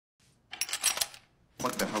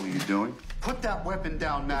What the hell are you doing? Put that weapon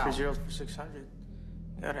down now. For 0 for 600.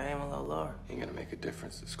 You gotta aim a little lower. Ain't gonna make a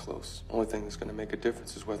difference. It's close. Only thing that's gonna make a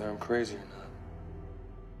difference is whether I'm crazy or not.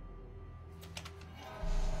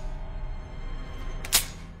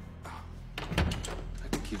 I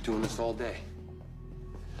could keep doing this all day.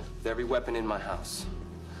 With every weapon in my house.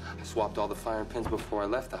 I swapped all the firing pins before I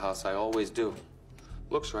left the house. I always do.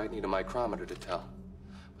 Looks right, need a micrometer to tell.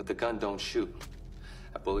 But the gun don't shoot.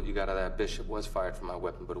 That bullet you got out of that Bishop was fired from my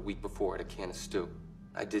weapon, but a week before it, a can of stew.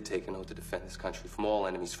 I did take an oath to defend this country from all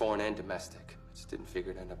enemies, foreign and domestic. I just didn't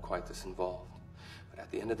figure it'd end up quite this involved. But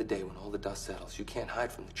at the end of the day, when all the dust settles, you can't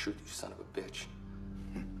hide from the truth, you son of a bitch.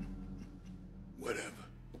 Whatever.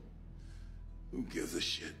 Who gives a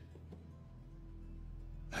shit?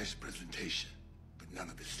 Nice presentation, but none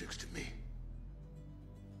of it sticks to me.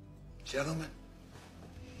 Gentlemen,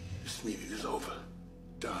 this meeting is over.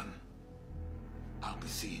 Done. I'll be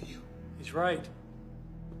seeing you. He's right.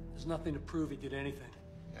 There's nothing to prove he did anything.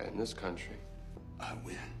 Yeah, in this country. I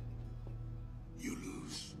win. You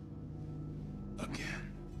lose. Again.